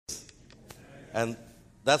And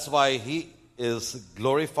that's why he is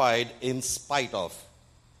glorified in spite of.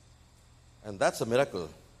 And that's a miracle,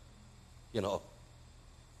 you know.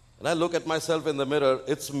 When I look at myself in the mirror,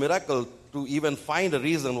 it's a miracle to even find a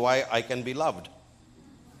reason why I can be loved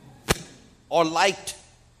or liked.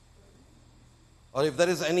 Or if there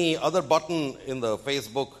is any other button in the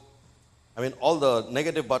Facebook, I mean, all the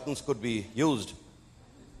negative buttons could be used.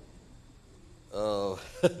 But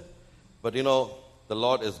you know, the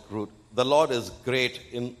Lord is good. The Lord is great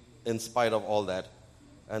in spite of all that.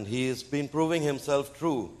 And He has been proving Himself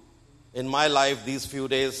true in my life these few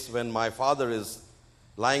days when my father is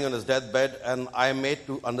lying on his deathbed, and I am made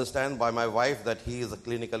to understand by my wife that he is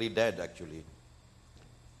clinically dead, actually.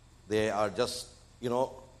 They are just, you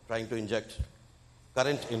know, trying to inject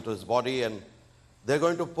current into his body, and they're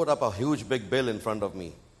going to put up a huge big bill in front of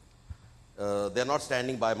me. They're not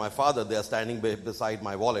standing by my father, they are standing beside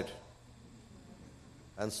my wallet.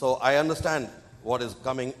 And so I understand what is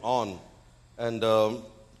coming on. And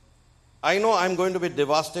I know I'm going to be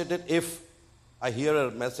devastated if I hear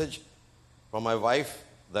a message from my wife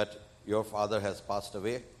that your father has passed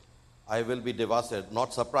away. I will be devastated,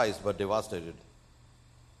 not surprised, but devastated.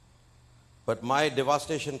 But my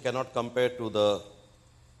devastation cannot compare to the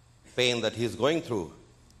pain that he's going through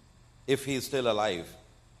if he's still alive,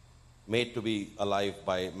 made to be alive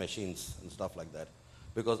by machines and stuff like that.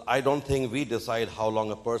 Because I don't think we decide how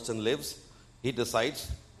long a person lives. He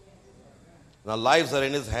decides. Now lives are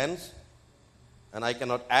in His hands, and I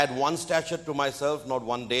cannot add one stature to myself, not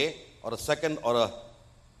one day or a second or a,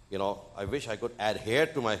 you know, I wish I could add hair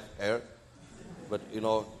to my hair, but you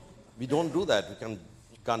know, we don't do that. We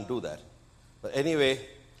can't do that. But anyway,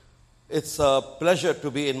 it's a pleasure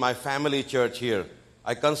to be in my family church here.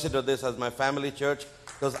 I consider this as my family church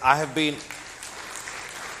because I have been,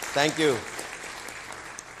 thank you.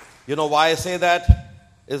 You know why I say that?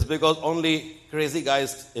 It's because only crazy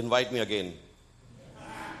guys invite me again.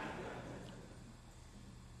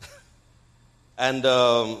 And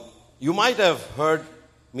you might have heard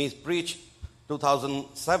me preach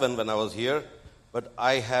 2007 when I was here, but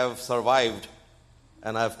I have survived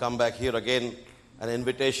and I've come back here again, an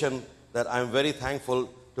invitation that I'm very thankful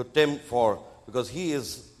to Tim for, because he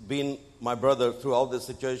has been my brother throughout this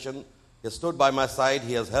situation. He has stood by my side.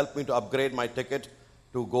 He has helped me to upgrade my ticket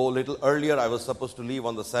to go a little earlier. I was supposed to leave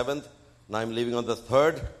on the 7th. Now I'm leaving on the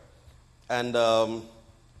 3rd. And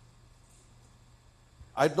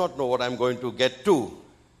I do not know what I'm going to get to.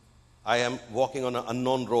 I am walking on an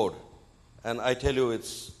unknown road. And I tell you,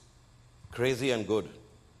 it's crazy and good.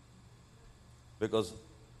 Because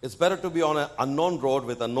it's better to be on an unknown road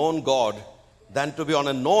with a known God than to be on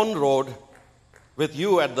a known road with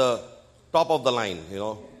you at the top of the line, you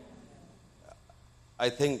know. I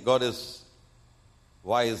think God is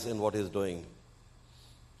wise in what He's doing.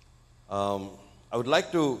 I would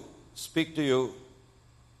like to speak to you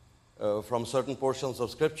from certain portions of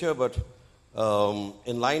Scripture, but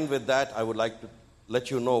in line with that, I would like to let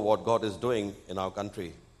you know what God is doing in our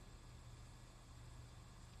country.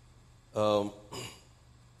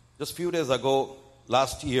 Just a few days ago,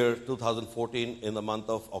 last year, 2014, in the month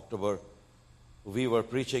of October, we were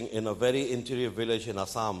preaching in a very interior village in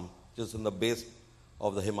Assam, just in the base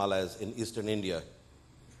of the Himalayas in eastern India.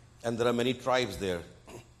 And there are many tribes there.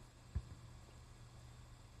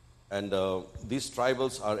 And these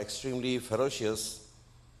tribals are extremely ferocious.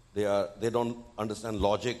 They don't understand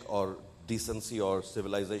logic or decency or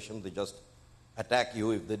civilization. They just attack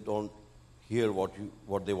you if they don't hear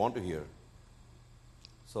what they want to hear.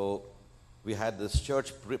 So we had this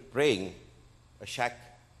church praying, a shack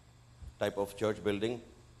type of church building.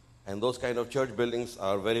 And those kind of church buildings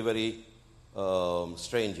are very, very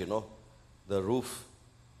strange, you know. The roof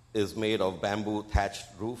is made of bamboo thatched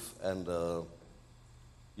roof, and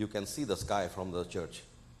you can see the sky from the church.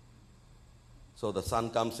 So the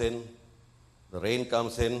sun comes in, the rain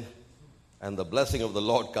comes in, and the blessing of the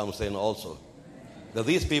Lord comes in also. Now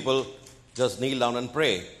these people just kneel down and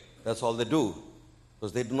pray. That's all they do.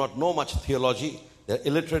 Because they do not know much theology. They're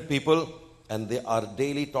illiterate people, and they are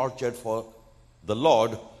daily tortured for the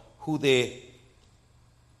Lord, who they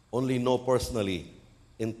only know personally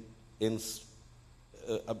in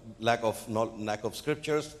lack of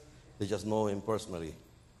scriptures. They just know Him personally.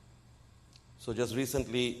 So just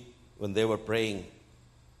recently, when they were praying,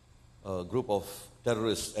 a group of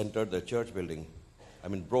terrorists entered the church building.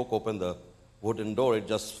 Broke open the wooden door. It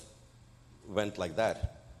just went like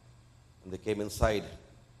that. And they came inside.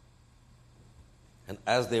 And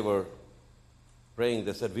as they were praying,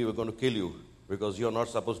 they said, "We were going to kill you because you're not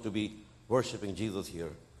supposed to be worshiping Jesus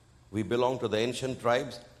here. We belong to the ancient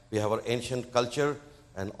tribes. We have our ancient culture,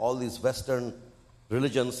 and all these Western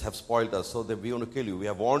religions have spoiled us, so we want to kill you. We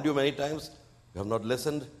have warned you many times. You have not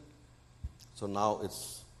listened. So now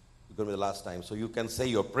it's going to be the last time. So you can say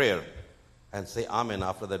your prayer and say Amen.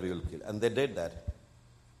 After that we will kill. And they did that.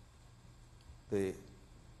 They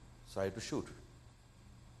started to shoot.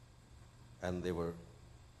 And there were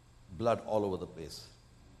blood all over the place.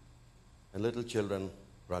 And little children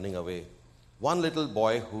running away. One little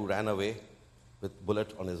boy who ran away with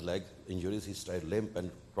bullet on his leg, injuries, he tried limp and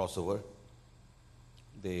cross over.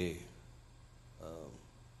 They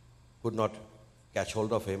could not catch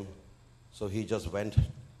hold of him, so he just went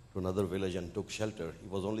to another village and took shelter. He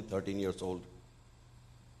was only 13 years old.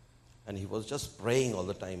 And he was just praying all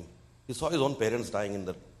the time. He saw his own parents dying in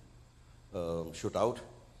the shootout,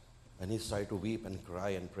 and he started to weep and cry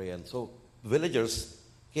and pray. And so villagers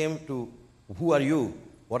came to, who are you?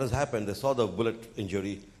 What has happened? They saw the bullet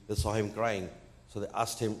injury. They saw him crying. So they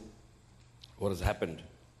asked him, what has happened?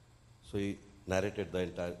 So he narrated the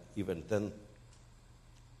entire event. Then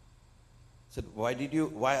said, why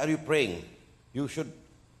are you praying? You should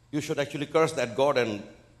actually curse that God and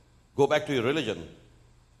go back to your religion.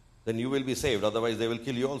 Then you will be saved. Otherwise they will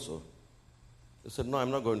kill you also. He said, no,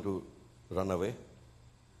 I'm not going to run away.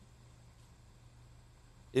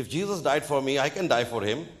 If Jesus died for me, I can die for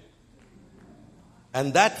him.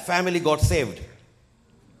 And that family got saved.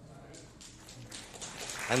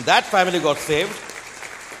 And that family got saved.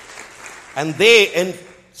 And they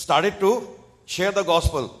started to share the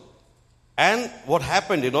gospel. And what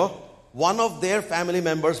happened, one of their family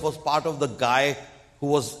members was part of the guy who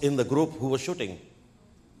was in the group who was shooting.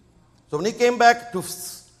 So when he came back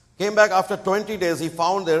after 20 days, he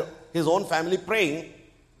found his own family praying.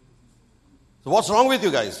 So what's wrong with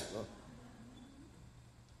you guys?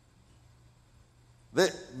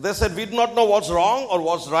 They said, we do not know what's wrong or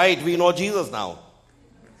what's right. We know Jesus now.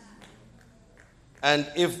 And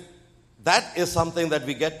if that is something that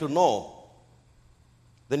we get to know,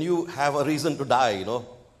 then you have a reason to die,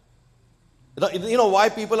 why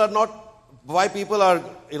people are,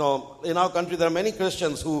 in our country, there are many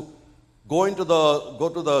Christians who go to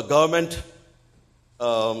the government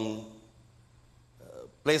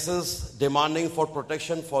places demanding for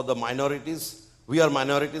protection for the minorities. We are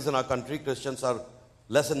minorities in our country. Christians are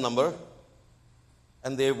less in number.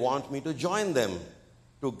 And they want me to join them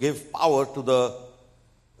to give power to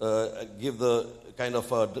give the kind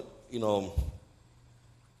of,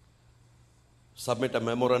 submit a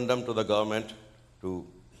memorandum to the government to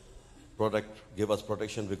give us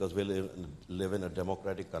protection because we live in a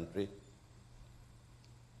democratic country.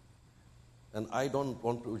 And I don't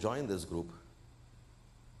want to join this group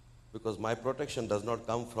because my protection does not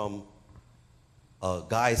come from a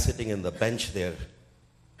guy sitting in the bench there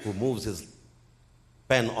who moves his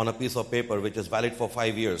pen on a piece of paper which is valid for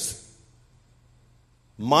 5 years.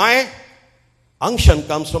 My unction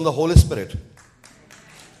comes from the Holy Spirit.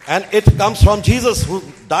 And it comes from Jesus who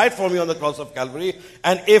died for me on the cross of Calvary.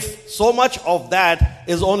 And if so much of that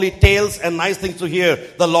is only tales and nice things to hear,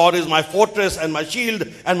 the Lord is my fortress and my shield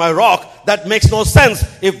and my rock, that makes no sense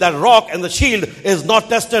if that rock and the shield is not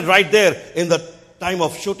tested right there in the time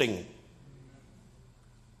of shooting.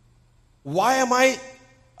 My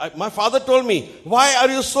father told me, why are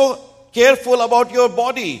you so careful about your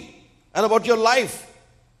body and about your life?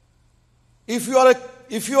 If you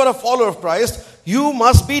are a follower of Christ, you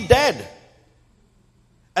must be dead.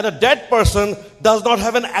 And a dead person does not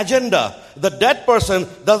have an agenda. The dead person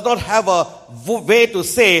does not have a way to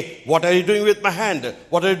say, what are you doing with my hand?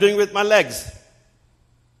 What are you doing with my legs?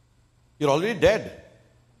 You're already dead.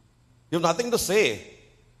 You have nothing to say.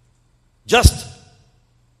 Just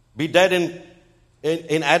be dead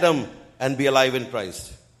in Adam and be alive in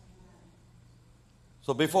Christ.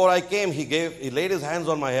 So before I came, he laid his hands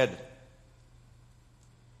on my head.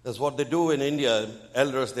 That's what they do in India.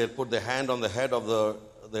 Elders, they put their hand on the head of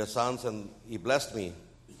their sons, and he blessed me.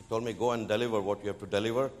 He told me, go and deliver what you have to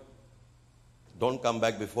deliver. Don't come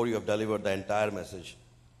back before you have delivered the entire message.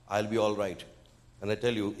 I'll be all right. And I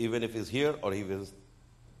tell you, even if he's here or he is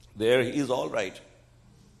there, he's all right.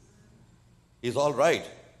 He's all right.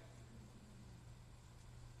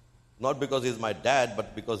 Not because he's my dad,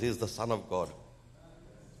 but because he's the Son of God.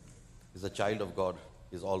 He's a child of God.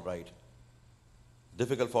 He's all right.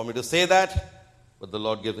 Difficult for me to say that, but the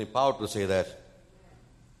Lord gives me power to say that.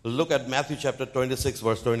 Look at Matthew chapter 26,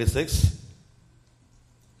 verse 26.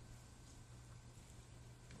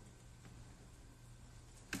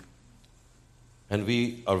 And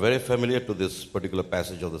we are very familiar to this particular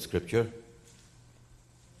passage of the scripture.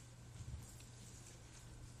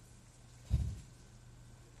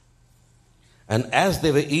 And as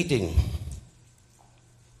they were eating,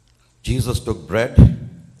 Jesus took bread,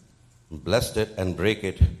 blessed it and brake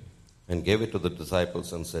it, and gave it to the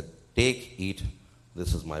disciples and said, "Take, eat,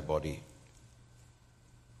 this is my body."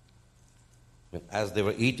 And as they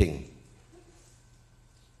were eating,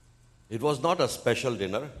 it was not a special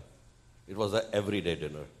dinner, it was an everyday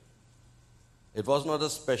dinner. It was not a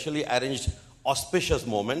specially arranged, auspicious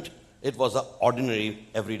moment, it was an ordinary,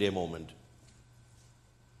 everyday moment.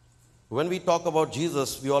 When we talk about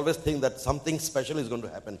Jesus, we always think that something special is going to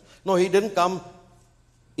happen. No, he didn't come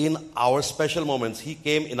in our special moments, he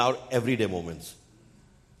came in our everyday moments.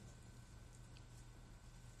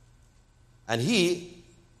 And he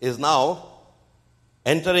is now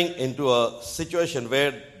entering into a situation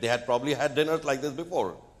where they had probably had dinners like this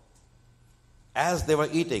before. As they were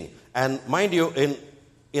eating. And mind you,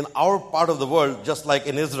 in our part of the world, just like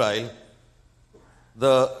in Israel,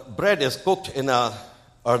 the bread is cooked in an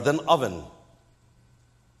earthen oven.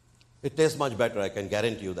 It tastes much better, I can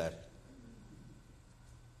guarantee you that.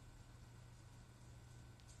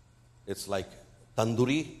 It's like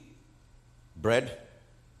tandoori bread,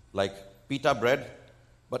 like pita bread,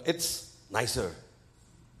 but it's nicer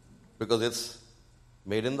because it's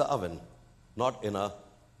made in the oven, not in a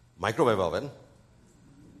microwave oven,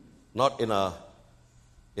 not in a,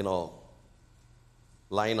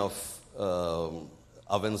 line of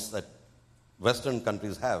ovens that Western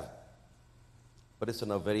countries have. But it's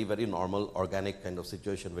in a very, very normal, organic kind of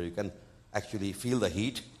situation where you can actually feel the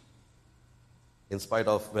heat in spite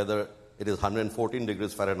of whether it is 114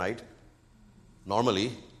 degrees Fahrenheit.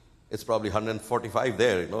 Normally, it's probably 145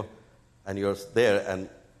 there, and you're there and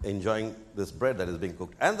enjoying this bread that is being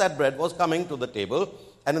cooked. And that bread was coming to the table,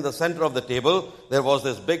 and in the center of the table, there was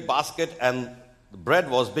this big basket, and the bread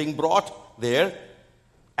was being brought there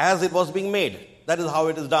as it was being made. That is how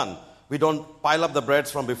it is done. We don't pile up the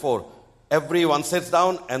breads from before. Everyone sits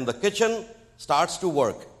down, and the kitchen starts to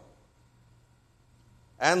work.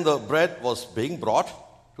 And the bread was being brought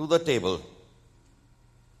to the table.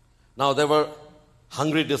 Now, there were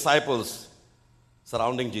hungry disciples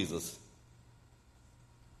surrounding Jesus.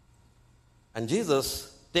 And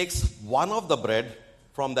Jesus takes one of the bread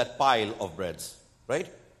from that pile of breads, right?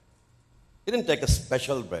 He didn't take a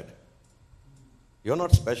special bread. You're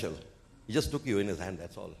not special. He just took you in his hand,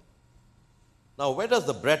 that's all. Now, where does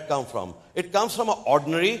the bread come from? It comes from an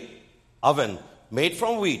ordinary oven made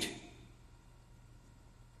from wheat,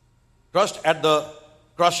 crushed at the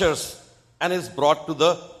crushers, and is brought to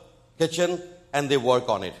the kitchen, and they work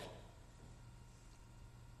on it.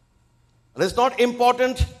 And it's not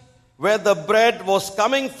important where the bread was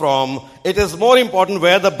coming from. It is more important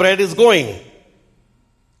where the bread is going.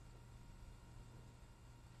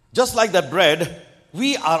 Just like that bread,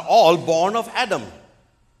 we are all born of Adam.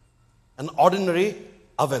 An ordinary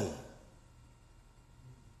oven.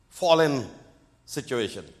 Fallen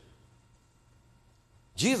situation.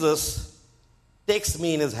 Jesus takes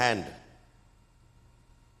me in his hand.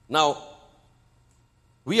 Now,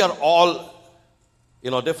 we are all,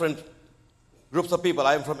 different groups of people.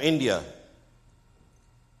 I am from India.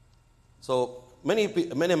 So many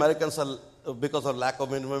Americans, are, because of lack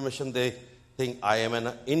of information, they think I am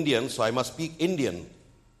an Indian, so I must speak Indian.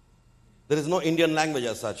 There is no Indian language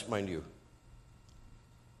as such, mind you.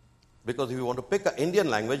 Because if you want to pick an Indian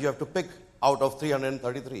language, you have to pick out of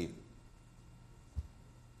 333.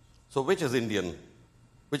 So which is Indian?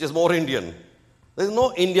 Which is more Indian? There is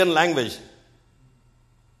no Indian language.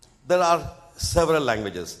 There are several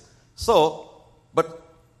languages. So,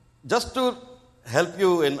 but just to help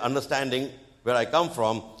you in understanding where I come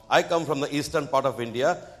from the eastern part of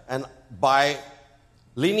India, and by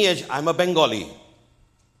lineage, I'm a Bengali.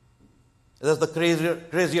 That's the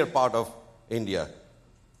crazier part of India,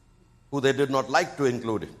 who they did not like to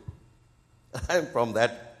include. I'm from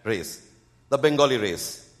that race, the Bengali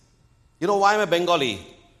race. You know why I'm a Bengali?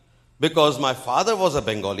 Because my father was a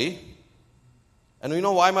Bengali. And you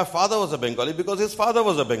know why my father was a Bengali? Because his father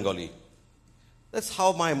was a Bengali. That's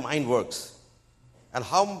how my mind works. And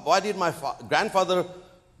why did my grandfather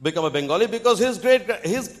become a Bengali? Because his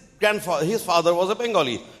father was a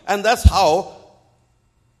Bengali. And that's how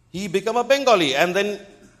he became a Bengali. And then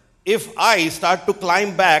if I start to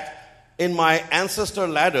climb back in my ancestor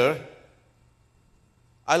ladder,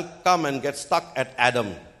 I'll come and get stuck at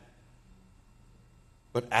Adam.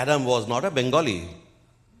 But Adam was not a Bengali.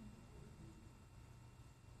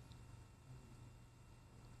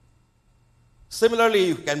 Similarly,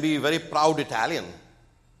 you can be very proud Italian.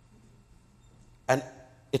 And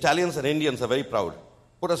Italians and Indians are very proud.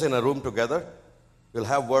 Put us in a room together, we'll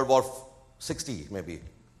have World War 60 maybe.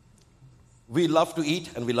 We love to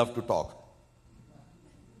eat and we love to talk.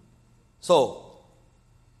 So,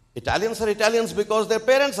 Italians are Italians because their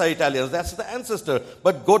parents are Italians. That's the ancestor.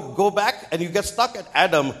 But go back and you get stuck at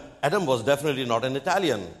Adam. Adam was definitely not an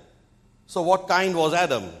Italian. So what kind was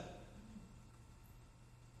Adam?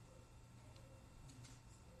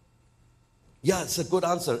 Yeah, it's a good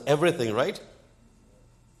answer. Everything, right?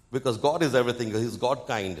 Because God is everything. He's God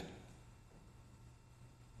kind.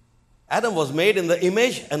 Adam was made in the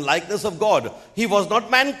image and likeness of God. He was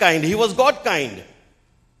not mankind. He was God kind.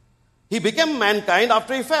 He became mankind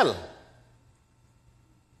after he fell.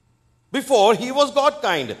 Before, he was God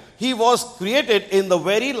kind. He was created in the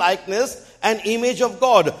very likeness and image of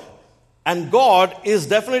God. And God is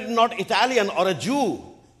definitely not Italian or a Jew.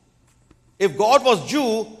 If God was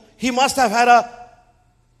Jew, he must have had a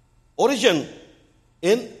origin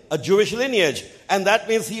in a Jewish lineage. And that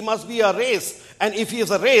means he must be a race. And if he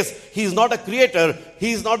is a race, he is not a creator.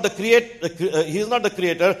 He is not the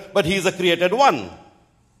creator, but he is a created one.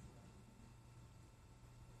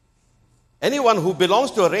 Anyone who belongs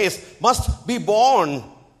to a race must be born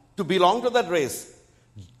to belong to that race.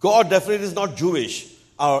 God definitely is not Jewish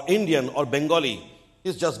or Indian or Bengali.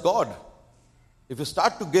 He's just God. If you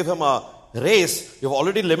start to give him a race, you've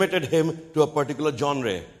already limited him to a particular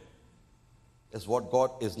genre. That's what God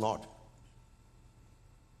is not.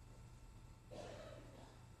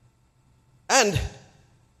 And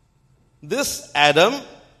this Adam,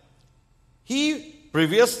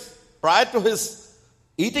 prior to his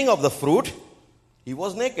eating of the fruit, he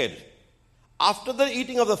was naked. After the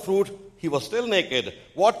eating of the fruit, he was still naked.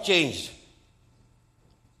 What changed?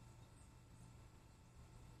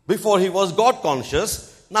 Before he was God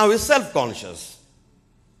conscious, now he's self conscious.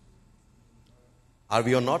 Are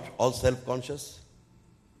we or not all self conscious?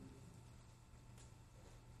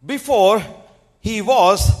 Before he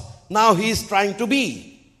was, now he's trying to be.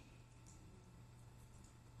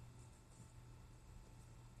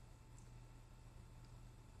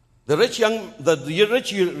 The rich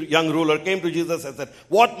young ruler came to Jesus and said,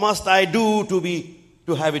 "What must I do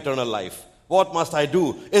to have eternal life? What must I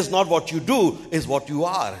do?" It's not what you do, it's what you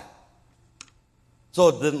are. So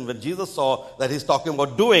then when Jesus saw that he's talking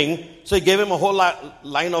about doing, so he gave him a whole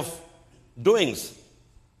line of doings.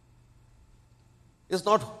 It's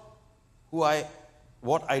not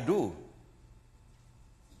what I do,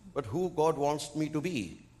 but who God wants me to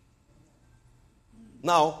be.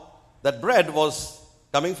 Now, that bread was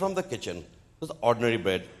coming from the kitchen. It was ordinary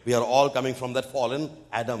bread. We are all coming from that fallen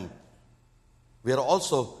Adam. We are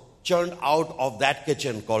also churned out of that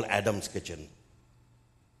kitchen called Adam's kitchen.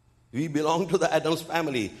 We belong to the Adams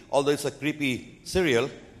family, although it's a creepy cereal.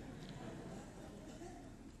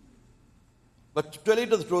 But to tell you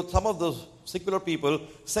the truth, some of those secular people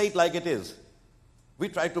say it like it is. We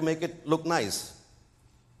try to make it look nice.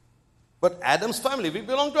 But Adam's family, we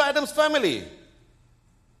belong to Adam's family.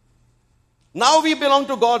 Now we belong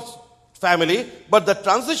to God's family, but the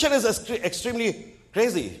transition is extremely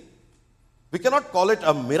crazy. We cannot call it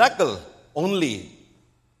a miracle only.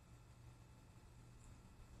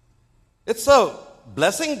 It's a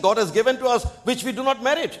blessing God has given to us which we do not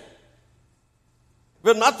merit.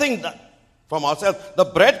 We're nothing from ourselves. The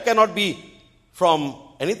bread cannot be from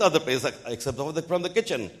any other place except from the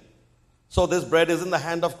kitchen. So this bread is in the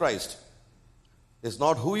hand of Christ. It's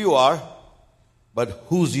not who you are, but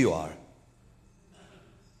whose you are.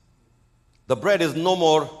 The bread is no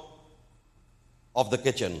more of the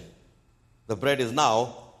kitchen. The bread is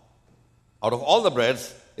now, out of all the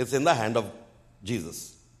breads, it's in the hand of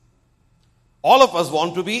Jesus. All of us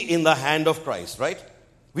want to be in the hand of Christ, right?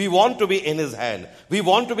 We want to be in his hand. We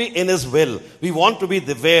want to be in his will. We want to be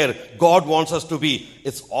where God wants us to be.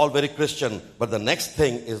 It's all very Christian, but the next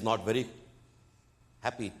thing is not very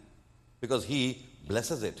happy because he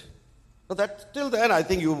blesses it. So that till then, I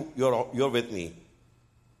think you're with me.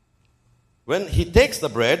 When he takes the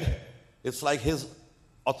bread, it's like his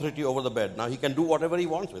authority over the bread. Now he can do whatever he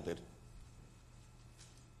wants with it.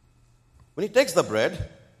 When he takes the bread,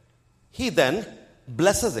 he then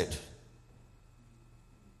blesses it.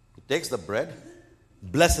 He takes the bread,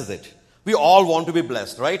 blesses it. We all want to be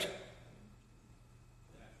blessed, right?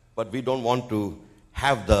 But we don't want to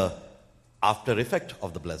have the after effect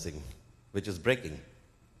of the blessing, which is breaking.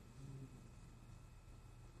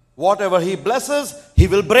 Whatever he blesses, he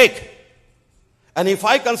will break. And if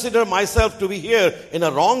I consider myself to be here in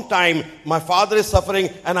a wrong time, my father is suffering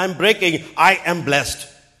and I'm breaking, I am blessed.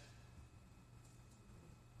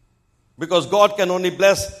 Because God can only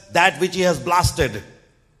bless that which he has blasted.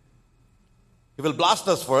 He will blast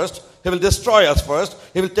us first. He will destroy us first.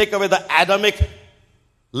 He will take away the Adamic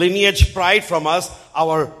lineage pride from us,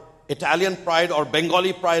 our Italian pride or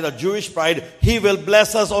Bengali pride or Jewish pride. He will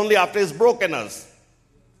bless us only after he's broken us.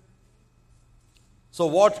 So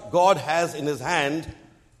what God has in his hand,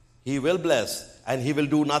 he will bless. And he will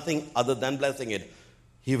do nothing other than blessing it.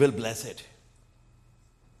 He will bless it.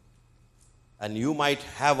 And you might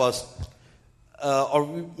have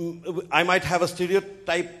I might have a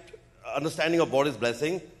stereotyped understanding of what is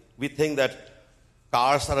blessing. We think that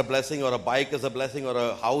cars are a blessing, or a bike is a blessing, or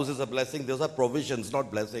a house is a blessing. Those are provisions, not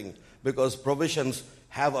blessing. Because provisions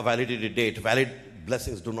have a validity date. Valid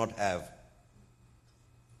blessings do not have.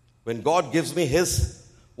 When God gives me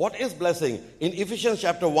what is blessing? In Ephesians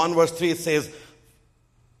chapter 1 verse 3 it says,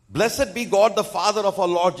 "Blessed be God the Father of our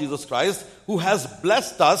Lord Jesus Christ, who has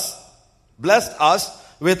blessed us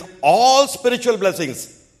with all spiritual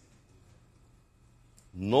blessings."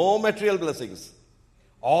 No material blessings.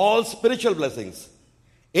 All spiritual blessings.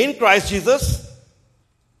 In Christ Jesus,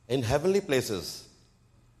 in heavenly places.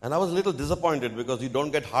 And I was a little disappointed because you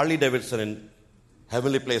don't get Harley Davidson in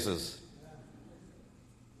heavenly places.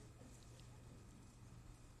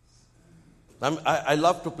 I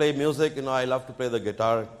love to play music, I love to play the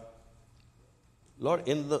guitar. Lord,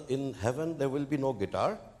 in heaven there will be no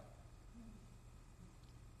guitar.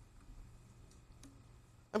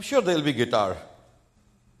 I'm sure there will be guitar.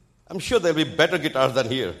 I'm sure there will be better guitars than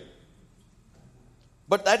here.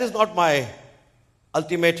 But that is not my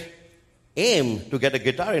ultimate aim, to get a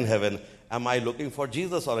guitar in heaven. Am I looking for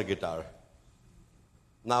Jesus or a guitar?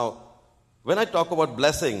 Now, when I talk about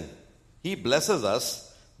blessing, he blesses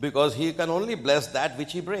us because he can only bless that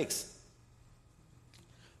which he breaks.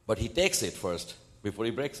 But he takes it first before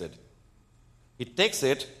he breaks it. He takes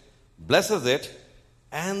it, blesses it,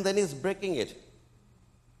 and then he's breaking it.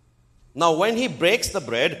 Now, when he breaks the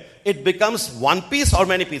bread, it becomes one piece or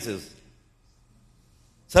many pieces?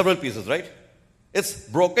 Several pieces, right? It's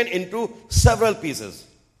broken into several pieces.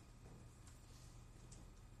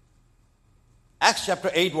 Acts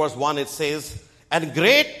chapter 8 verse 1, it says, "And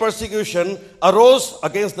great persecution arose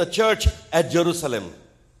against the church at Jerusalem.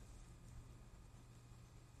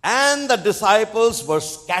 And the disciples were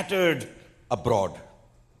scattered abroad."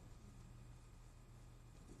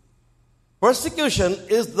 Persecution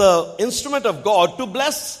is the instrument of God to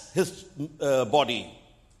bless his body.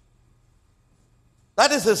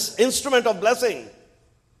 That is his instrument of blessing.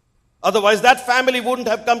 Otherwise, that family wouldn't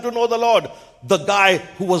have come to know the Lord. The guy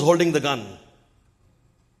who was holding the gun.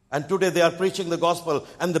 And today they are preaching the gospel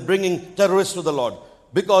and they're bringing terrorists to the Lord.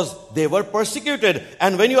 Because they were persecuted.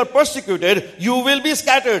 And when you are persecuted, you will be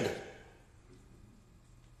scattered.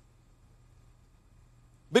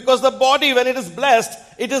 Because the body, when it is blessed,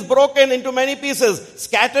 it is broken into many pieces.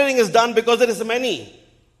 Scattering is done because there is many.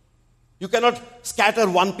 You cannot scatter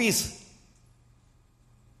one piece.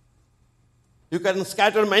 You can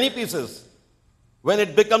scatter many pieces. When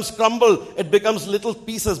it becomes crumble, it becomes little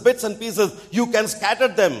pieces, bits and pieces. You can scatter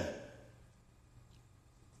them.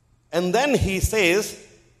 And then he says,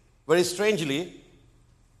 very strangely,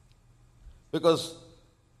 because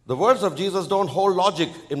the words of Jesus don't hold logic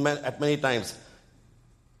at many times.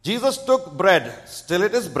 Jesus took bread, still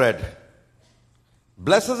it is bread.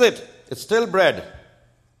 Blesses it, it's still bread.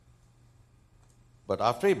 But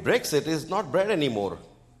after he breaks it, it's not bread anymore.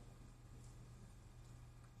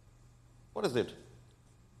 What is it?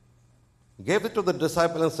 Gave it to the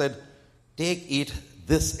disciple and said, "Take, eat,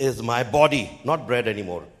 this is my body," not bread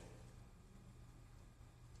anymore.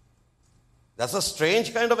 That's a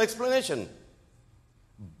strange kind of explanation.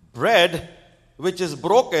 Bread, which is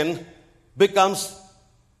broken, becomes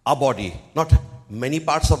a body. Not many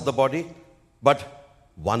parts of the body, but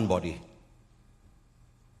one body.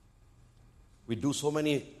 We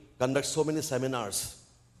conduct so many seminars,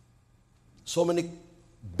 so many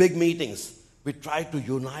big meetings. We try to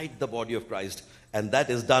unite the body of Christ, and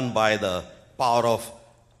that is done by the power of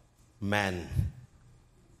man.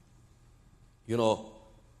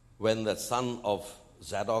 When the son of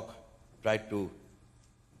Zadok tried to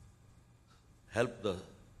help the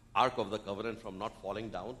Ark of the Covenant from not falling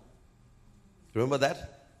down, remember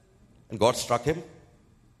that? And God struck him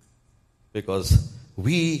because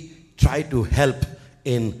we try to help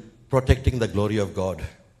in protecting the glory of God.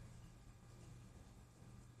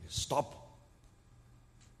 Stop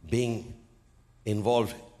being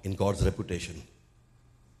involved in God's reputation.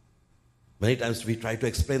 Many times we try to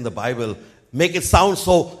explain the Bible, make it sound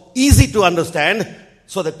so easy to understand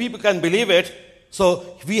so that people can believe it.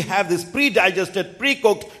 So we have this pre-digested,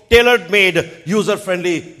 pre-cooked, tailor-made,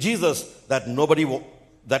 user-friendly Jesus that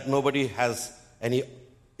nobody has any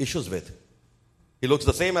issues with. He looks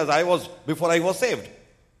the same as I was before I was saved.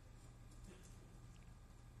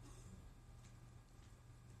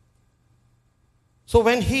 So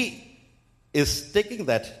when he is taking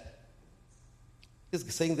that,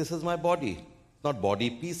 he's saying, "This is my body," not body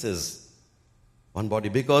pieces. One body,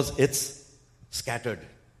 because it's scattered.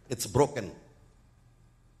 It's broken.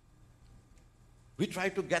 We try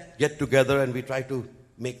to get together and we try to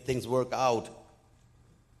make things work out.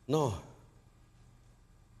 No.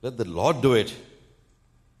 Let the Lord do it.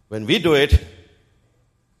 When we do it,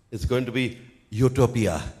 it's going to be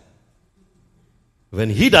utopia. When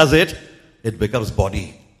He does it, it becomes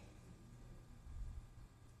body.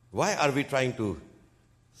 Why are we trying to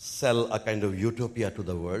sell a kind of utopia to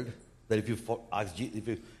the world? That if you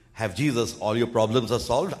have Jesus, all your problems are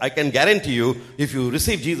solved. I can guarantee you, if you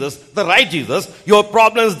receive Jesus, the right Jesus, your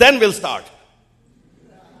problems then will start.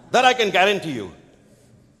 That I can guarantee you.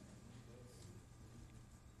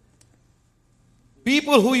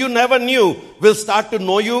 People who you never knew will start to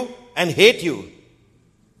know you and hate you.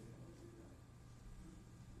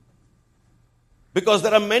 Because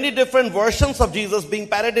there are many different versions of Jesus being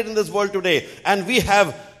parodied in this world today. And we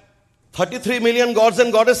have 33 million gods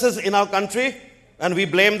and goddesses in our country, and we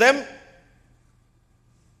blame them.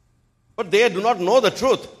 But they do not know the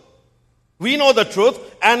truth. We know the truth,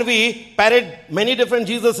 and we parrot many different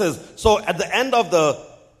Jesuses. So at the end of the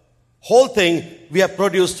whole thing, we have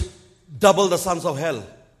produced double the sons of hell.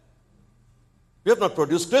 We have not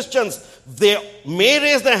produced Christians. They may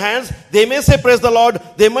raise their hands, they may say praise the Lord,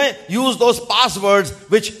 they may use those passwords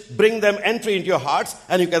which bring them entry into your hearts,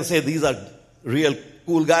 and you can say these are real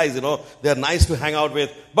cool guys, they're nice to hang out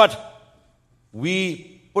with. But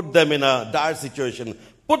we put them in a dire situation,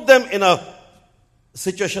 put them in a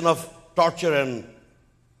situation of torture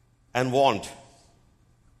and want.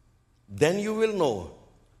 Then you will know.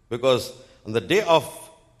 Because on the day of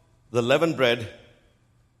the leavened bread,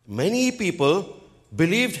 many people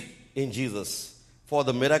believed in Jesus for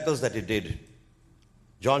the miracles that He did.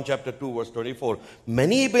 John chapter 2 verse 24.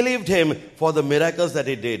 Many believed Him for the miracles that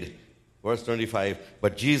He did. Verse 25.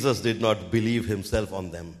 But Jesus did not believe Himself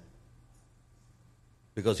on them,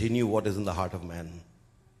 because He knew what is in the heart of man.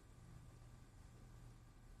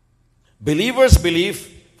 Believers believe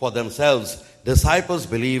for themselves. Disciples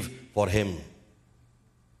believe for Him.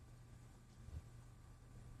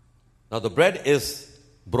 Now the bread is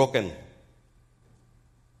broken.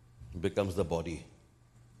 It becomes the body.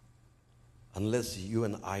 Unless you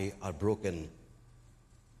and I are broken,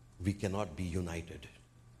 we cannot be united.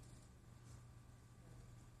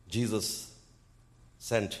 Jesus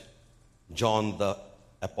sent John the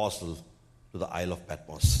Apostle to the Isle of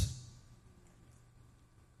Patmos.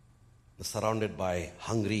 It's surrounded by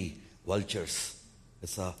hungry vultures.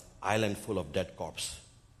 It's an island full of dead corpses.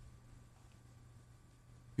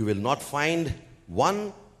 You will not find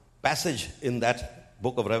one passage in that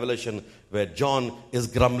book of Revelation where John is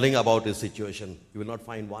grumbling about his situation. You will not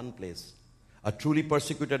find one place. A truly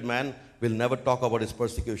persecuted man will never talk about his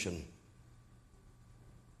persecution.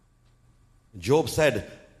 Job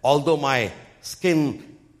said, although my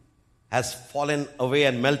skin has fallen away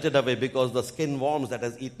and melted away because the skin worms that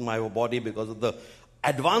has eaten my body, because of the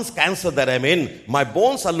advanced cancer that I'm in, my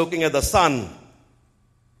bones are looking at the sun.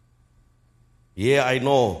 Yeah, I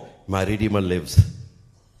know my Redeemer lives.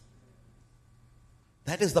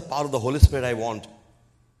 That is the power of the Holy Spirit I want.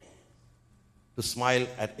 To smile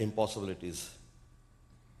at impossibilities.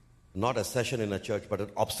 Not a session in a church, but an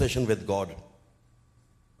obsession with God.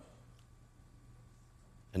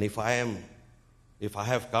 And if I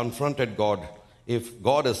have confronted God, if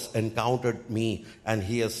God has encountered me and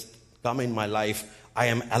He has come in my life, I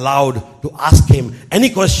am allowed to ask Him any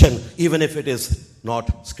question, even if it is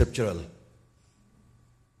not scriptural.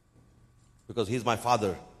 Because He's my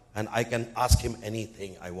Father, and I can ask Him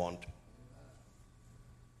anything I want.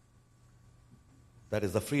 That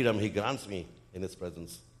is the freedom He grants me in His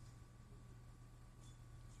presence.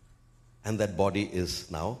 And that body is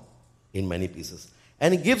now in many pieces.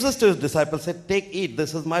 And He gives us to His disciples, said, take, eat,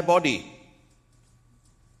 this is my body.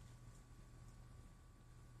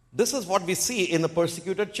 This is what we see in the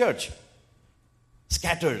persecuted church.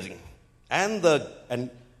 Scattering. And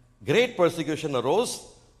great persecution arose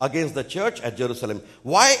against the church at Jerusalem.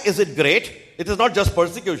 Why is it great? It is not just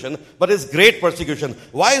persecution, but it's great persecution.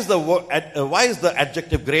 Why is the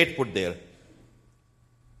adjective great put there?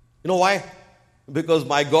 You know why? Because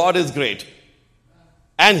my God is great.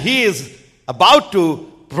 And He is about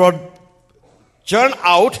to churn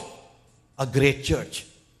out a great church.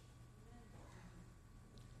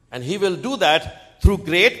 And He will do that through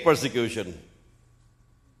great persecution.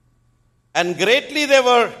 And greatly they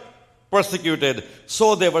were persecuted,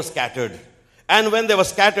 so they were scattered. And when they were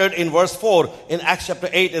scattered, in verse 4, in Acts chapter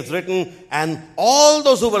 8, is written, and all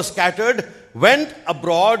those who were scattered went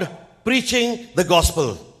abroad preaching the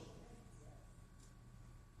gospel.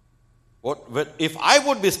 If I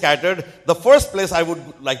would be scattered, the first place I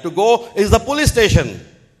would like to go is the police station.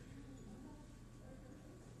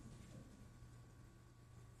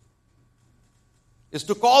 Is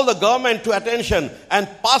to call the government to attention and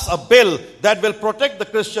pass a bill that will protect the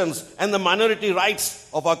Christians and the minority rights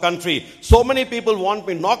of our country. So many people want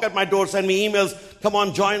me, knock at my door, send me emails, come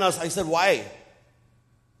on, join us. I said, why?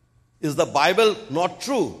 Is the Bible not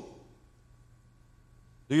true?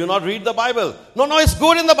 Do you not read the Bible? No, it's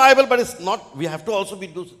good in the Bible, but it's not. We have to also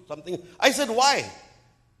do something. I said, why?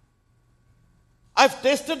 I've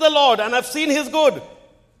tasted the Lord and I've seen His good.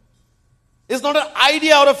 It's not an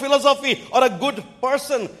idea or a philosophy or a good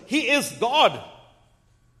person. He is God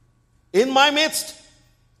in my midst.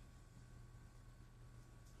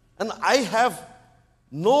 And I have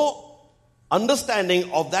no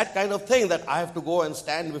understanding of that kind of thing, that I have to go and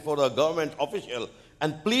stand before a government official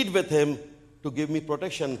and plead with him to give me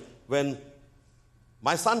protection when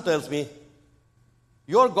my son tells me,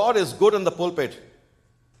 your God is good in the pulpit.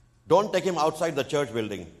 Don't take him outside the church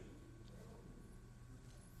building.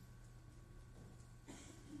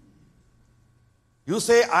 You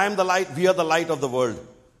say, I am the light, we are the light of the world.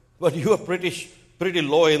 But you are pretty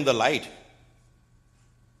low in the light.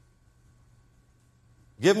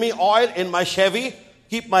 Give me oil in my Chevy,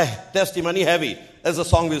 keep my testimony heavy. That's a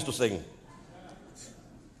song we used to sing.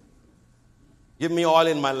 Give me oil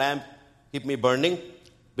in my lamp, keep me burning.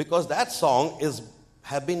 Because that song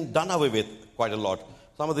have been done away with quite a lot.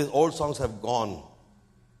 Some of these old songs have gone.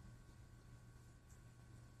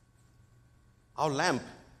 Our lamp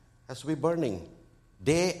has to be burning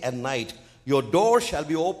day and night. Your door shall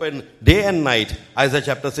be open day and night. Isaiah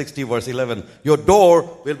chapter 60 verse 11. Your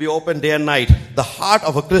door will be open day and night. The heart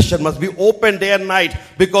of a Christian must be open day and night,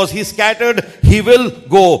 because he's scattered, he will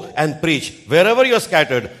go and preach. Wherever you're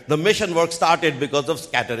scattered, the mission work started because of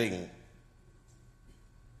scattering.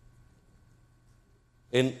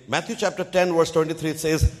 In Matthew chapter 10 verse 23 it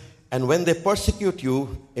says, and when they persecute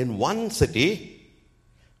you in one city,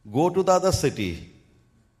 go to the other city.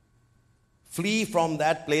 Flee from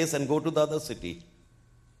that place and go to the other city.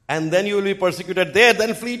 And then you will be persecuted there,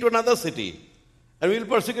 then flee to another city. And we will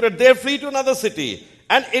be persecuted there, flee to another city.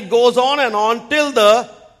 And it goes on till the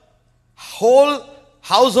whole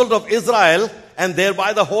household of Israel, and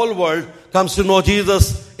thereby the whole world, comes to know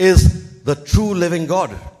Jesus is the true living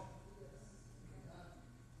God.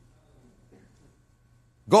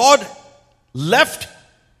 God left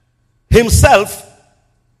Himself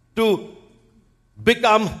to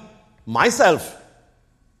become myself.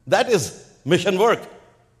 That is mission work.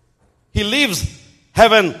 He leaves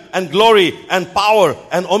heaven and glory and power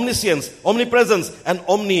and omniscience, omnipresence and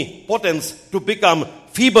omnipotence to become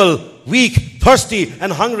feeble, weak, thirsty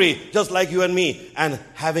and hungry, just like you and me, and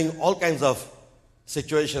having all kinds of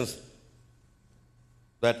situations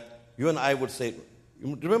that you and I would say,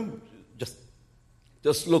 you remember,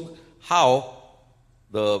 just look how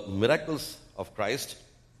the miracles of Christ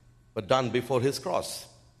were done before His cross.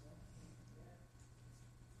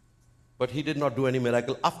 But He did not do any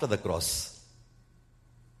miracle after the cross.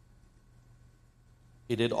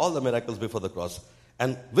 He did all the miracles before the cross.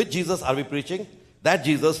 And which Jesus are we preaching? That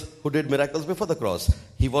Jesus who did miracles before the cross.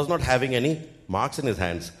 He was not having any marks in His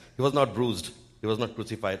hands. He was not bruised. He was not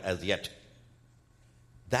crucified as yet.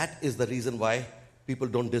 That is the reason why people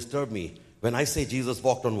don't disturb me. When I say Jesus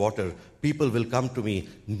walked on water, people will come to me.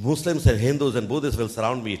 Muslims and Hindus and Buddhists will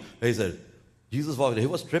surround me. He said, Jesus walked. He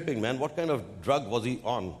was tripping, man. What kind of drug was he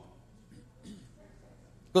on?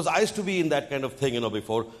 Because I used to be in that kind of thing,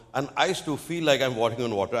 before, and I used to feel like I'm walking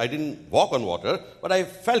on water. I didn't walk on water, but I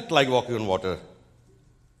felt like walking on water.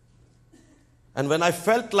 And when I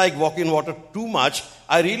felt like walking on water too much,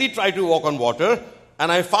 I really tried to walk on water,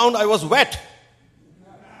 and I found I was wet.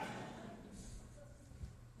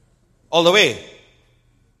 All the way.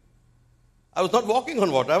 I was not walking on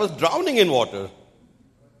water, I was drowning in water.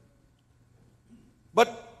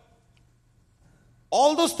 But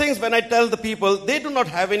all those things, when I tell the people, they do not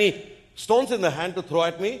have any stones in their hand to throw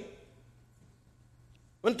at me.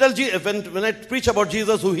 When I preach about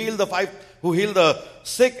Jesus who healed the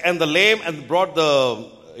sick and the lame and brought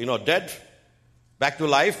the dead back to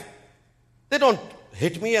life, they don't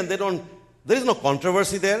hit me, and there is no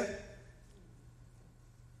controversy there.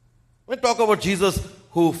 When I talk about Jesus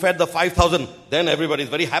who fed the 5,000, then everybody is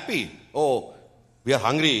very happy. Oh, we are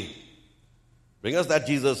hungry. Bring us that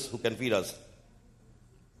Jesus who can feed us.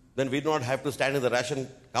 Then we do not have to stand in the ration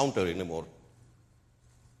counter anymore.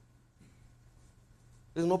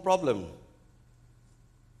 There is no problem.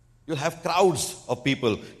 You'll have crowds of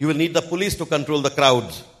people. You will need the police to control the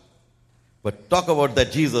crowds. But talk about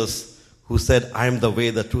that Jesus who said, I am the way,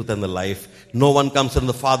 the truth, and the life. No one comes to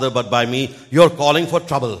the Father but by me. You're calling for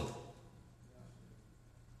trouble.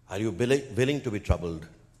 Are you willing to be troubled?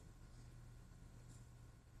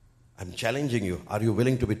 I'm challenging you. Are you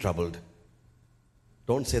willing to be troubled?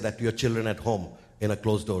 Don't say that to your children at home in a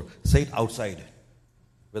closed door. Say it outside,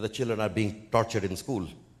 where the children are being tortured in school,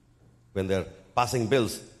 when they're passing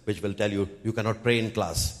bills which will tell you, you cannot pray in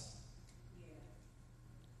class.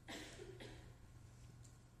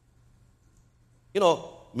 You know,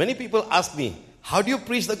 many people ask me, how do you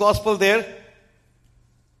preach the gospel there?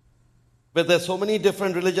 But there's so many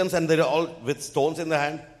different religions and they're all with stones in their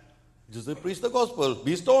hand. Just say, preach the gospel,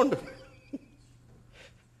 be stoned.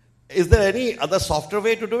 Is there any other softer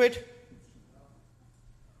way to do it?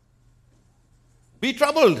 Be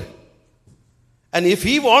troubled. And if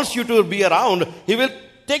he wants you to be around, he will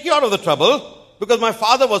take you out of the trouble. Because my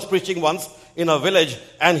father was preaching once in a village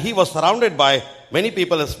and he was surrounded by many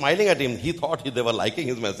people smiling at him. He thought they were liking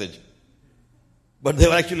his message. But they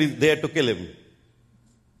were actually there to kill him.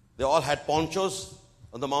 They all had ponchos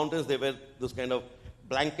on the mountains. They wear this kind of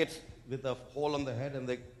blankets with a hole on the head and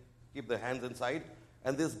they keep their hands inside.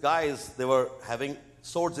 And these guys, they were having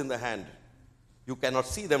swords in their hand. You cannot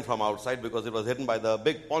see them from outside because it was hidden by the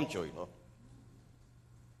big poncho, you know.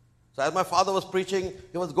 So as my father was preaching,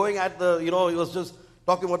 he was going at he was just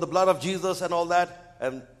talking about the blood of Jesus and all that.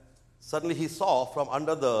 And suddenly he saw from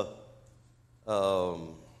under the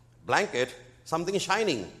blanket something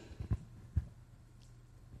shining.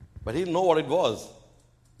 But he didn't know what it was.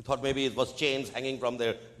 He thought maybe it was chains hanging from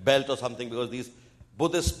their belt or something, because these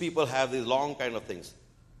Buddhist people have these long kind of things.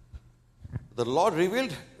 The Lord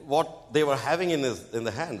revealed what they were having in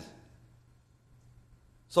the hand.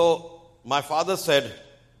 So my father said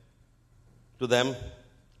to them,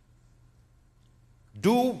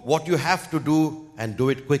 do what you have to do and do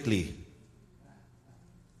it quickly.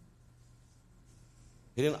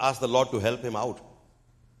 He didn't ask the Lord to help him out.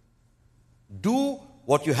 Do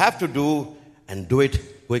what you have to do and do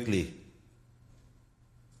it quickly.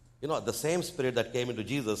 You know, the same spirit that came into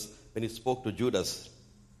Jesus when he spoke to Judas.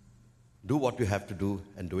 Do what you have to do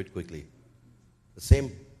and do it quickly. The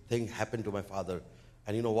same thing happened to my father.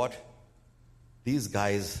 And you know what? These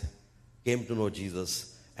guys came to know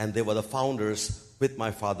Jesus, and they were the founders with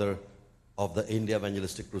my father of the India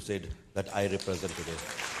Evangelistic Crusade that I represent today.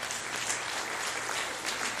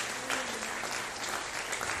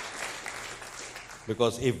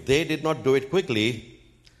 Because if they did not do it quickly,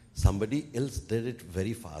 somebody else did it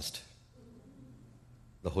very fast.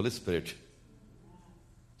 The Holy Spirit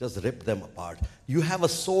just ripped them apart. You have a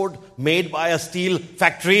sword made by a steel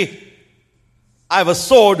factory. I have a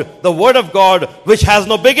sword, the Word of God, which has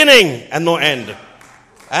no beginning and no end.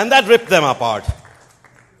 And that ripped them apart.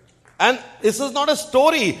 And this is not a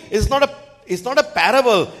story. It's not a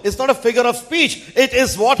parable. It's not a figure of speech. It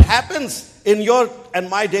is what happens in your and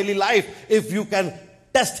my daily life if you can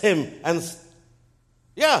test him and,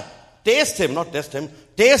 taste him, not test him.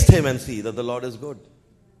 Taste him and see that the Lord is good.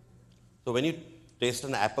 So when you taste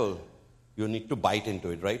an apple, you need to bite into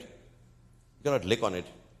it, right? You cannot lick on it.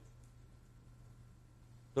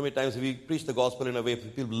 So many times we preach the gospel in a way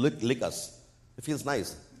people lick us. It feels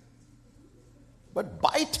nice. But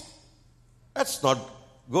bite, that's not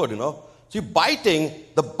good, you know. See, biting,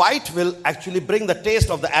 the bite will actually bring the taste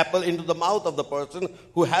of the apple into the mouth of the person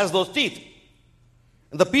who has those teeth.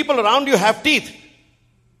 And the people around you have teeth.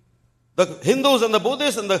 The Hindus and the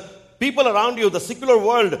Buddhists and the people around you, the secular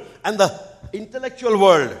world and the intellectual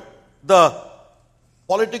world, the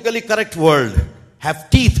politically correct world have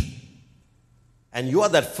teeth. And you are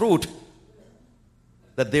that fruit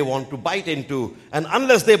that they want to bite into. And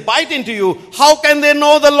unless they bite into you, how can they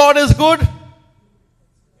know the Lord is good?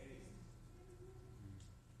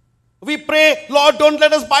 We pray, Lord, don't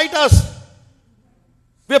let us bite us.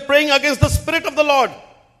 We are praying against the Spirit of the Lord.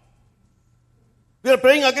 We are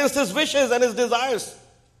praying against His wishes and His desires.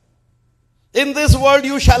 In this world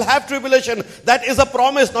you shall have tribulation. That is a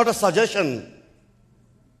promise, not a suggestion.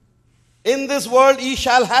 In this world ye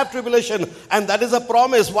shall have tribulation. And that is a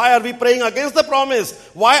promise. Why are we praying against the promise?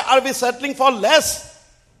 Why are we settling for less?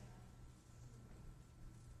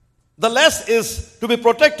 The less is to be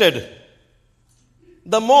protected.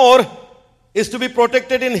 The more is to be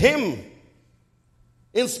protected in Him,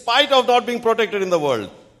 in spite of not being protected in the world.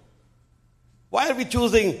 Why are we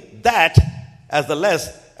choosing that as the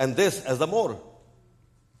less and this as the more?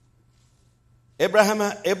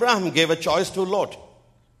 Abraham gave a choice to Lot,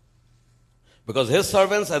 because his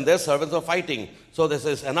servants and their servants were fighting. So this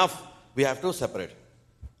is enough, we have to separate.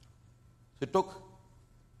 He took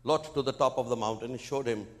Lot to the top of the mountain and showed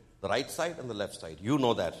him the right side and the left side. You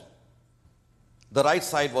know that. The right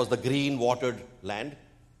side was the green, watered land.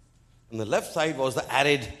 And the left side was the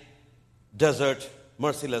arid, desert,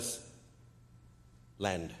 merciless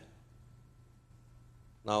land.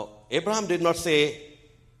 Now, Abraham did not say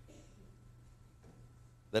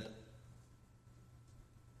that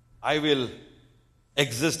I will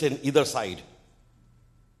exist in either side.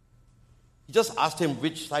 He just asked him,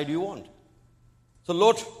 which side do you want? So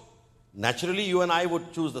Lot, naturally you and I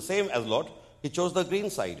would choose the same as Lot. He chose the green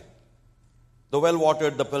side, the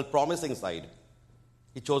well-watered, the well-promising side.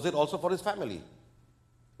 He chose it also for his family,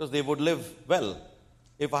 because they would live well.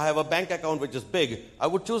 If I have a bank account which is big, I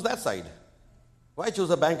would choose that side. Why choose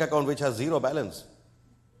a bank account which has zero balance?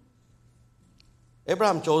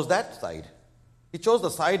 Abraham chose that side. He chose the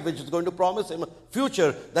side which is going to promise him a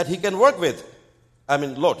future that he can work with.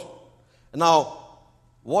 Lot. Now,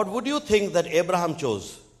 what would you think that Abraham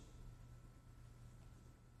chose?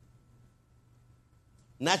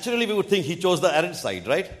 Naturally, we would think he chose the arid side,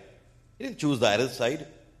 right? He didn't choose the arid side.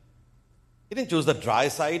 He didn't choose the dry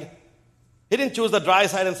side. He didn't choose the dry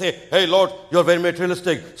side and say, hey, Lord, you're very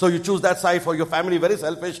materialistic, so you choose that side for your family, very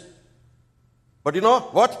selfish. But you know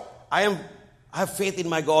what? I have faith in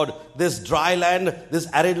my God. This dry land, this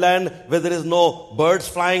arid land, where there is no birds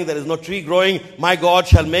flying, there is no tree growing, my God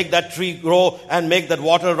shall make that tree grow and make that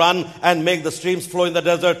water run and make the streams flow in the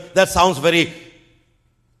desert. That sounds very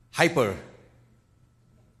hyper.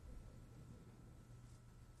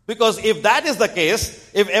 Because if that is the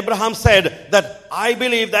case, if Abraham said that I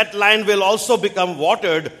believe that land will also become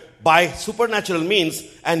watered by supernatural means,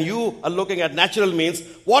 and you are looking at natural means,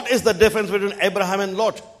 what is the difference between Abraham and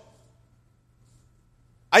Lot?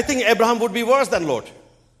 I think Abraham would be worse than Lot.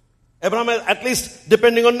 Abraham is at least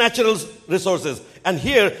depending on natural resources. And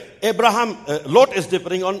here, Lot is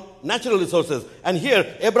depending on natural resources. And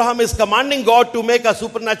here, Abraham is commanding God to make a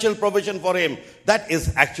supernatural provision for him. That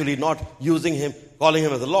is actually not using him, calling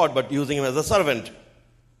him as a Lord, but using him as a servant.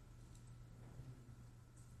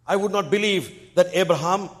 I would not believe that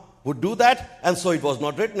Abraham would do that, and so it was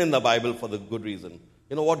not written in the Bible for the good reason.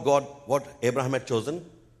 You know what Abraham had chosen?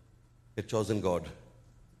 He had chosen God.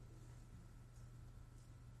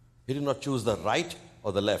 He did not choose the right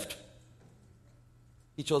or the left.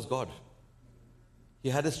 He chose God. He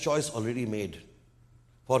had his choice already made.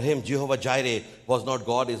 For him, Jehovah Jireh was not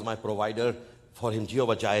God is my provider. For him,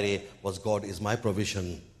 Jehovah Jireh was God is my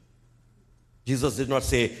provision. Jesus did not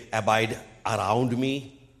say, abide around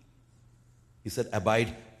me. He said,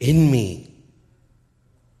 abide in me.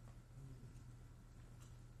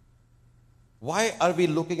 Why are we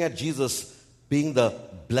looking at Jesus being the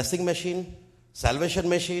blessing machine, salvation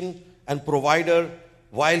machine, and provider,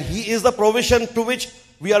 while he is the provision to which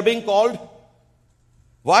we are being called?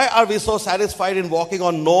 Why are we so satisfied in walking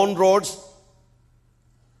on known roads?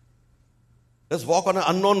 Let's walk on an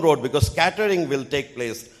unknown road, because scattering will take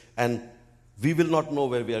place and we will not know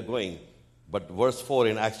where we are going. But verse 4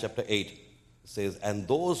 in Acts chapter 8 says, and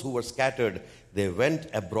those who were scattered, they went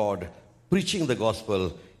abroad preaching the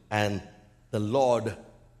gospel, and the Lord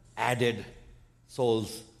added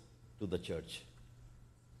souls to the church.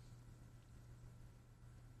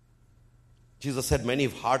 Jesus said many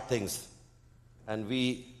hard things, and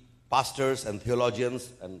we pastors and theologians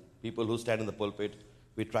and people who stand in the pulpit,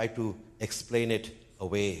 we try to explain it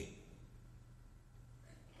away.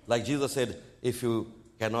 Like Jesus said, if you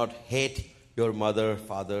cannot hate your mother,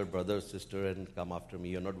 father, brother, sister, and come after me,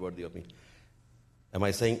 you're not worthy of me. Am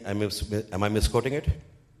I misquoting it?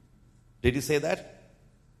 Did he say that?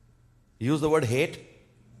 He used the word hate.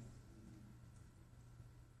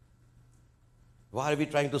 Why are we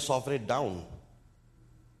trying to soften it down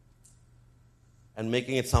and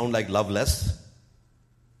making it sound like love less?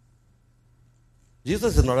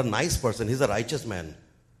 Jesus is not a nice person. He's a righteous man.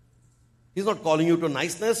 He's not calling you to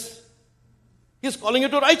niceness. He's calling you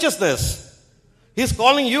to righteousness. He's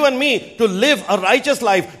calling you and me to live a righteous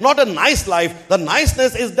life, not a nice life. The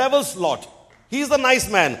niceness is devil's lot. He's the nice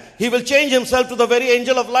man. He will change himself to the very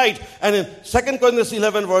angel of light. And in 2 Corinthians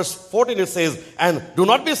 11 verse 14 it says, and do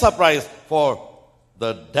not be surprised, for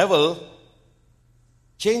the devil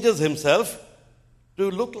changes himself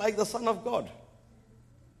to look like the Son of God.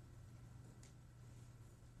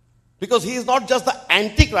 Because he is not just the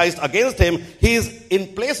Antichrist against him, he is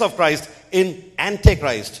in place of Christ, in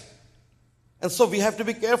Antichrist. And so we have to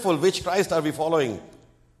be careful, which Christ are we following?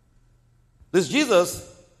 This Jesus,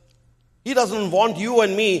 he doesn't want you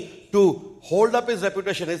and me to hold up his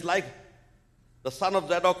reputation. It's like the son of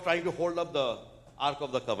Zadok trying to hold up the Ark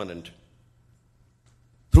of the Covenant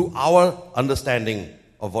through our understanding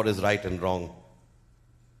of what is right and wrong.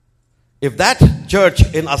 If that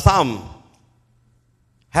church in Assam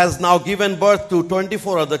has now given birth to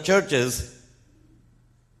 24 other churches,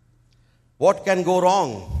 What can go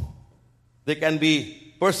wrong? They can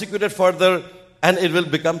be persecuted further and it will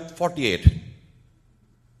become 48.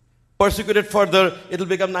 Persecuted further, it will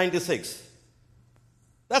become 96.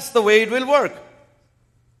 That's the way it will work.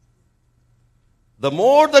 The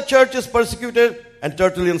more the church is persecuted, and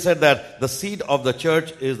Tertullian said that the seed of the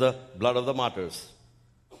church is the blood of the martyrs.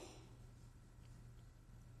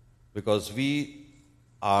 Because we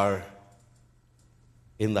are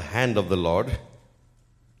in the hand of the Lord.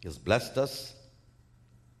 He has blessed us.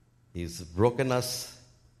 He's broken us.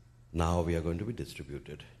 Now we are going to be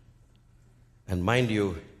distributed. And mind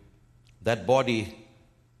you, that body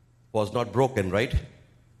was not broken, right?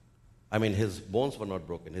 I mean, his bones were not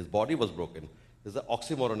broken. His body was broken. There's an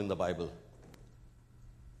oxymoron in the Bible.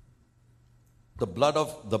 The blood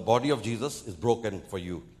of the body of Jesus is broken for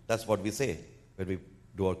you. That's what we say when we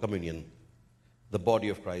do our communion. The body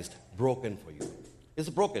of Christ, broken for you. It's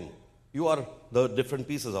broken. You are the different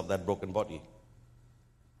pieces of that broken body.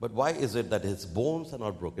 But why is it that his bones are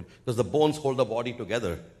not broken? Because the bones hold the body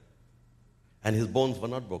together. And his bones were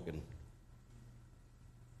not broken.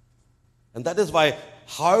 And that is why,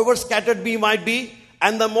 however scattered we might be,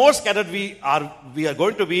 and the more scattered we are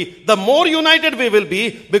going to be, the more united we will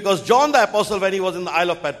be. Because John the Apostle, when he was in the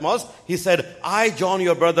Isle of Patmos, he said, I, John,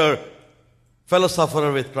 your brother, fellow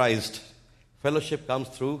sufferer with Christ. Fellowship comes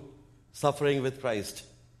through suffering with Christ.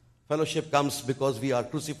 Fellowship comes because we are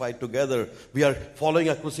crucified together. We are following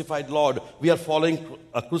a crucified Lord. We are following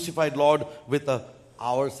a crucified Lord with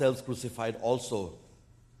ourselves crucified also.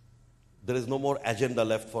 There is no more agenda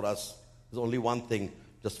left for us. There's only one thing,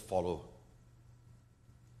 just follow.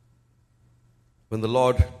 When the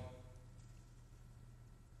Lord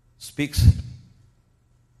speaks,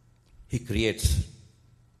 He creates.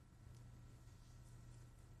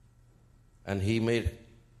 And He may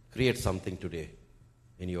create something today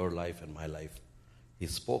in your life and my life. He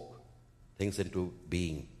spoke things into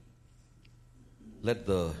being. Let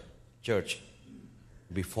the church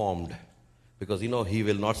be formed. Because He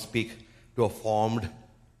will not speak to a formed,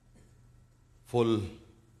 full,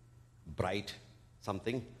 bright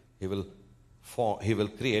something. He will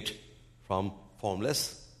create from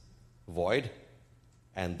formless, void,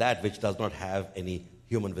 and that which does not have any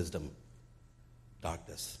human wisdom,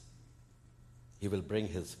 darkness. He will bring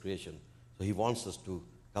His creation. So He wants us to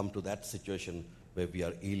come to that situation where we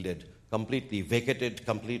are yielded, completely vacated,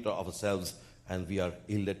 complete of ourselves, and we are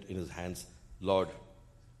yielded in His hands. Lord,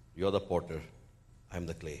 You're the potter, I'm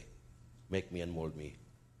the clay. Make me and mold me.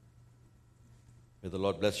 May the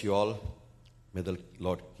Lord bless you all. May the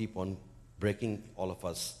Lord keep on breaking all of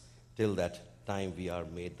us till that time we are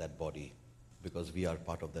made that body, because we are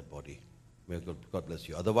part of that body. May God bless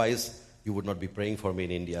you. Otherwise, you would not be praying for me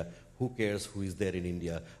in India. Who cares who is there in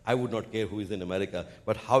India? I would not care who is in America.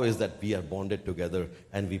 But how is that we are bonded together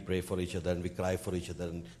and we pray for each other and we cry for each other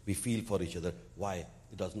and we feel for each other? Why?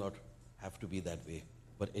 It does not have to be that way.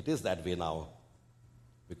 But it is that way now,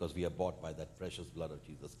 because we are bought by that precious blood of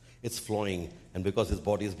Jesus. It's flowing, and because His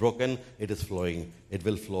body is broken, it is flowing. It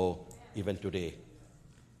will flow even today.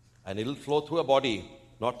 And it will flow through a body,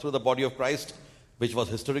 not through the body of Christ, which was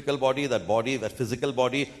historical body, that physical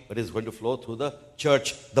body, but is going to flow through the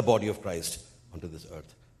church, the body of Christ, onto this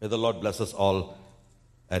earth. May the Lord bless us all,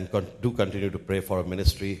 and do continue to pray for our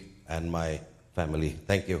ministry and my family.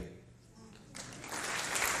 Thank you.